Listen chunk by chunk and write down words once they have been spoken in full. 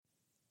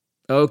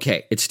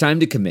Okay, it's time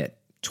to commit.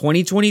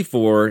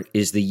 2024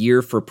 is the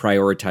year for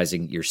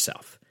prioritizing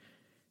yourself.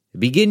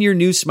 Begin your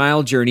new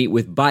smile journey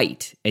with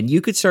Byte, and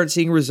you could start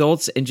seeing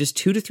results in just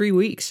 2 to 3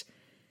 weeks.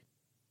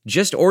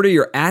 Just order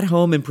your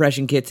at-home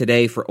impression kit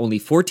today for only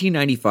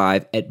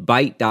 $14.95 at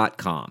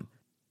Byte.com.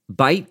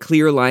 Byte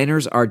clear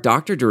liners are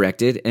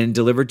doctor-directed and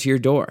delivered to your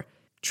door.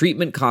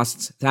 Treatment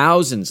costs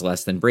thousands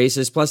less than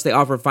braces, plus they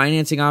offer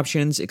financing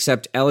options,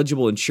 accept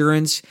eligible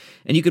insurance,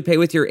 and you could pay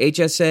with your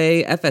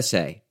HSA,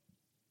 FSA.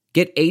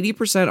 Get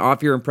 80%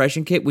 off your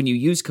impression kit when you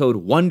use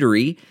code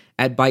WONDERY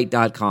at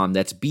Byte.com.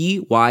 That's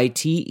BYTE.com.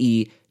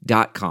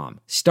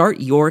 Start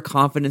your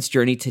confidence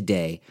journey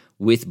today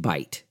with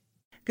Byte.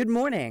 Good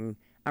morning.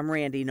 I'm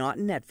Randy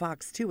Naughton at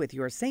Fox 2 with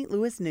your St.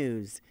 Louis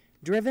news.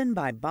 Driven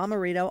by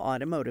Bomarito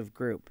Automotive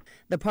Group.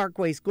 The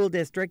Parkway School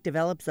District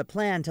develops a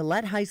plan to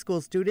let high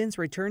school students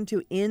return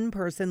to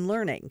in-person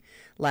learning.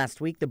 Last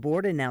week, the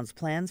board announced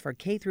plans for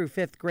K through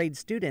 5th grade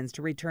students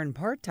to return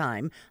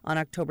part-time on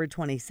October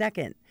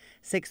 22nd.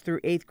 6th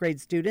through 8th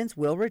grade students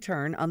will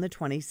return on the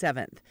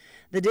 27th.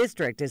 The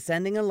district is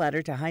sending a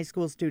letter to high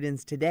school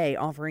students today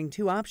offering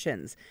 2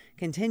 options: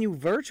 continue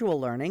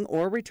virtual learning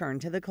or return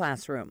to the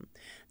classroom.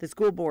 The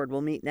school board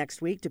will meet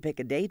next week to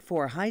pick a date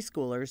for high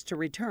schoolers to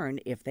return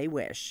if they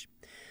wish.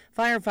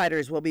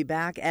 Firefighters will be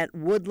back at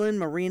Woodland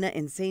Marina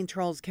in St.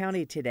 Charles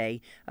County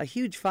today. A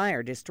huge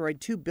fire destroyed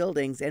 2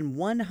 buildings and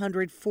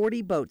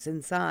 140 boats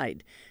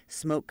inside.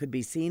 Smoke could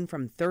be seen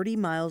from 30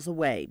 miles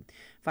away.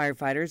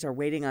 Firefighters are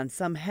waiting on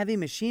some heavy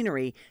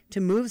machinery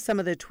to move some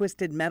of the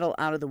twisted metal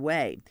out of the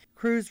way.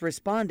 Crews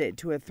responded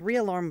to a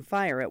 3-alarm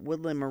fire at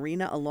Woodland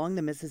Marina along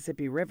the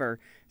Mississippi River,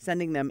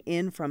 sending them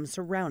in from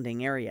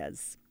surrounding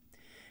areas.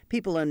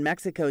 People in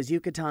Mexico's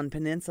Yucatan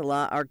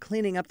Peninsula are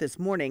cleaning up this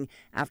morning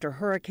after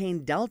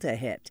Hurricane Delta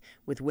hit,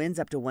 with winds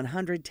up to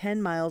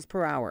 110 miles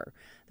per hour.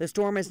 The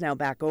storm is now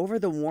back over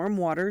the warm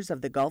waters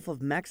of the Gulf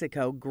of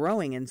Mexico,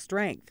 growing in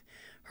strength.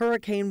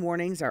 Hurricane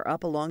warnings are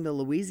up along the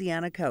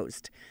Louisiana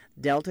coast.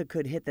 Delta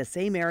could hit the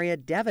same area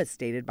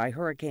devastated by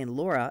Hurricane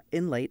Laura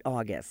in late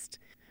August.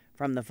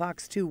 From the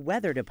Fox 2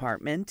 Weather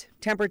Department,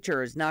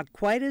 temperatures not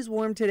quite as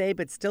warm today,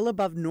 but still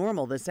above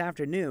normal this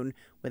afternoon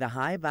with a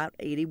high about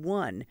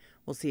 81.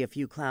 We'll see a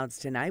few clouds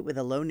tonight with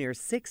a low near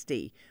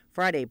 60.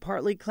 Friday,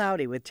 partly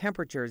cloudy with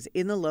temperatures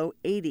in the low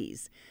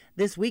 80s.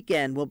 This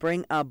weekend will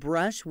bring a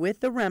brush with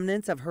the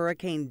remnants of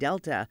Hurricane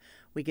Delta.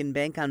 We can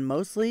bank on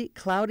mostly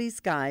cloudy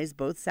skies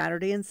both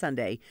Saturday and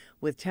Sunday,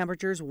 with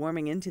temperatures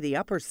warming into the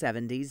upper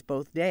 70s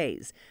both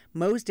days.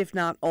 Most, if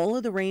not all,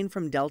 of the rain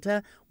from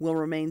Delta will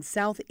remain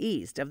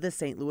southeast of the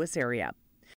St. Louis area.